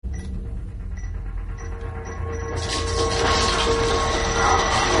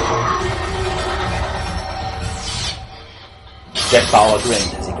Jack Bauer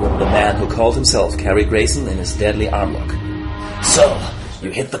grinned as he gripped the man who called himself Cary Grayson in his deadly arm lock. So, you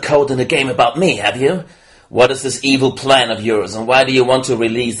hit the code in a game about me, have you? What is this evil plan of yours, and why do you want to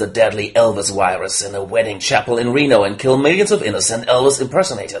release the deadly Elvis virus in a wedding chapel in Reno and kill millions of innocent Elvis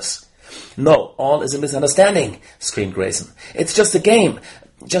impersonators? No, all is a misunderstanding, screamed Grayson. It's just a game.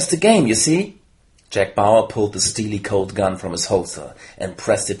 Just a game, you see? Jack Bauer pulled the steely cold gun from his holster and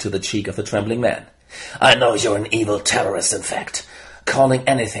pressed it to the cheek of the trembling man. I know you're an evil terrorist, in fact. Calling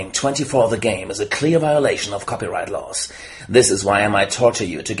anything 24 the game is a clear violation of copyright laws. This is why I might torture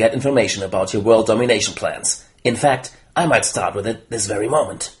you to get information about your world domination plans. In fact, I might start with it this very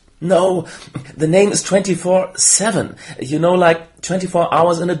moment. No, the name is 24/7. You know, like 24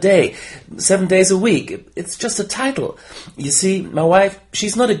 hours in a day, 7 days a week. It's just a title. You see, my wife,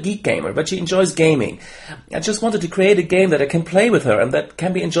 she's not a geek gamer, but she enjoys gaming. I just wanted to create a game that I can play with her and that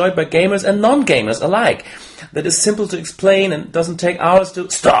can be enjoyed by gamers and non-gamers alike. That is simple to explain and doesn't take hours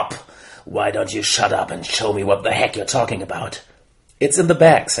to... Stop! Why don't you shut up and show me what the heck you're talking about? It's in the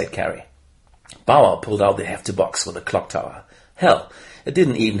bag, said Cary. Bauer pulled out the hefty box with the clock tower. Hell, it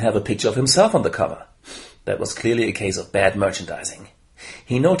didn't even have a picture of himself on the cover. That was clearly a case of bad merchandising.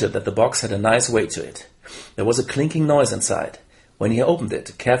 He noted that the box had a nice weight to it. There was a clinking noise inside. When he opened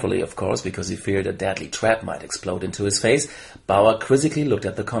it, carefully of course, because he feared a deadly trap might explode into his face, Bauer quizzically looked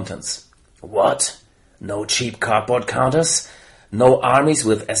at the contents. What? No cheap cardboard counters? No armies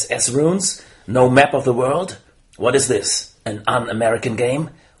with SS runes? No map of the world? What is this? An un-American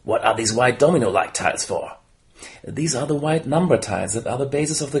game? What are these white domino-like tiles for? These are the white number tiles that are the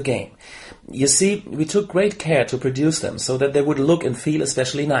basis of the game. You see, we took great care to produce them so that they would look and feel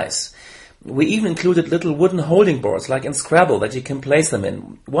especially nice. We even included little wooden holding boards like in Scrabble that you can place them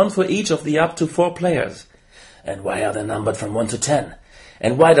in, one for each of the up to 4 players. And why are they numbered from 1 to 10?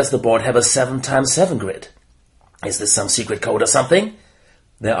 And why does the board have a 7x7 grid? Is this some secret code or something?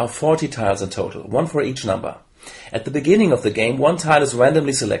 There are 40 tiles in total, one for each number. At the beginning of the game, 1 tile is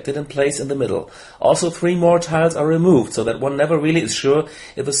randomly selected and placed in the middle. Also, 3 more tiles are removed, so that one never really is sure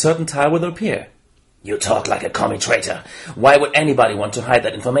if a certain tile will appear. You talk like a commie traitor. Why would anybody want to hide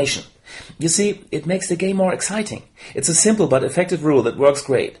that information? You see, it makes the game more exciting. It's a simple but effective rule that works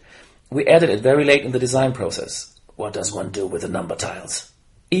great. We added it very late in the design process. What does one do with the number tiles?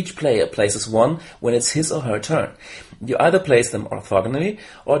 Each player places 1 when it's his or her turn. You either place them orthogonally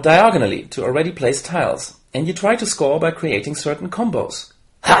or diagonally to already placed tiles. And you try to score by creating certain combos.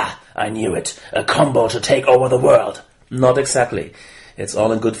 Ha! I knew it. A combo to take over the world. Not exactly. It's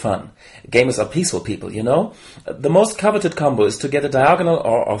all in good fun. Gamers are peaceful people, you know? The most coveted combo is to get a diagonal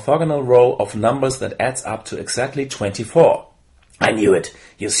or orthogonal row of numbers that adds up to exactly 24. I knew it.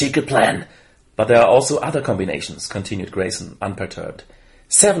 Your secret plan. But there are also other combinations, continued Grayson, unperturbed.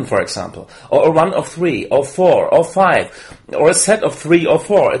 7, for example, or a run of 3, or 4, or 5, or a set of 3 or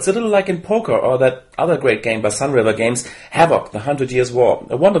 4. It's a little like in poker, or that other great game by Sunriver Games, Havoc, the 100 Years' War.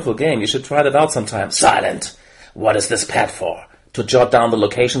 A wonderful game, you should try that out sometime. Silent! What is this pad for? To jot down the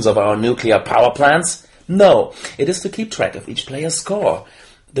locations of our nuclear power plants? No, it is to keep track of each player's score.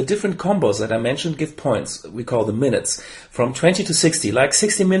 The different combos that I mentioned give points, we call them minutes, from 20 to 60, like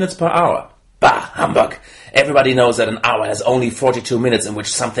 60 minutes per hour. Bah, humbug! Everybody knows that an hour has only 42 minutes in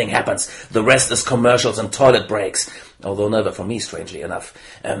which something happens. The rest is commercials and toilet breaks. Although never for me, strangely enough.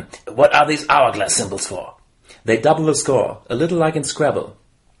 What are these hourglass symbols for? They double the score, a little like in Scrabble.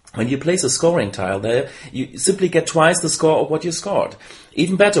 When you place a scoring tile there, you simply get twice the score of what you scored.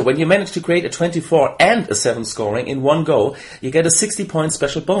 Even better, when you manage to create a 24 and a 7 scoring in one go, you get a 60-point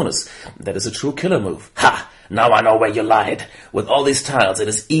special bonus. That is a true killer move. Ha! Now I know where you lied. With all these tiles, it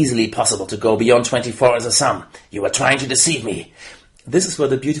is easily possible to go beyond 24 as a sum. You were trying to deceive me. This is where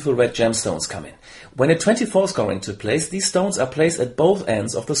the beautiful red gemstones come in. When a 24 scoring took place, these stones are placed at both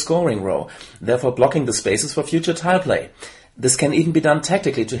ends of the scoring row, therefore blocking the spaces for future tile play. This can even be done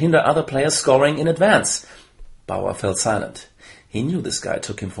tactically to hinder other players scoring in advance. Bauer fell silent. He knew this guy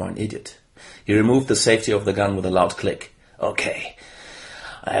took him for an idiot. He removed the safety of the gun with a loud click. Okay,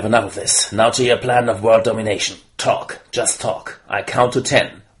 I have enough of this. Now to your plan of world domination. Talk, just talk. I count to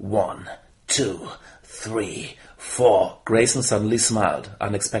 10. 1, 2, 3, 4. Grayson suddenly smiled,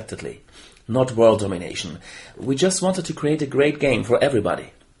 unexpectedly. Not world domination. We just wanted to create a great game for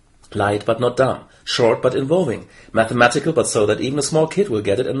everybody. Light but not dumb. Short but involving. Mathematical but so that even a small kid will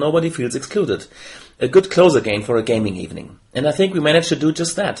get it and nobody feels excluded. A good closer game for a gaming evening. And I think we managed to do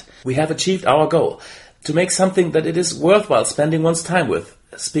just that. We have achieved our goal. To make something that it is worthwhile spending one's time with.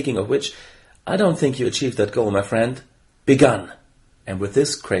 Speaking of which, I don't think you achieved that goal, my friend. Begun. And with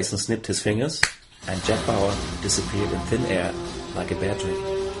this, Grayson snipped his fingers, and Jack Bauer disappeared in thin air like a bad dream.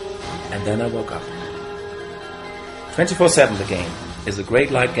 And then I woke up. 24/7 the game is a great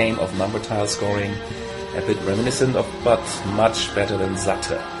light game of number tile scoring, a bit reminiscent of but much better than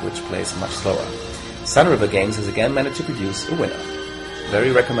Zatte, which plays much slower. Sun River Games has again managed to produce a winner.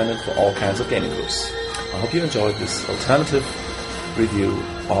 Very recommended for all kinds of gaming groups. I hope you enjoyed this alternative review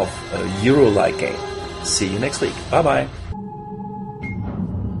of a Euro-like game. See you next week. Bye bye.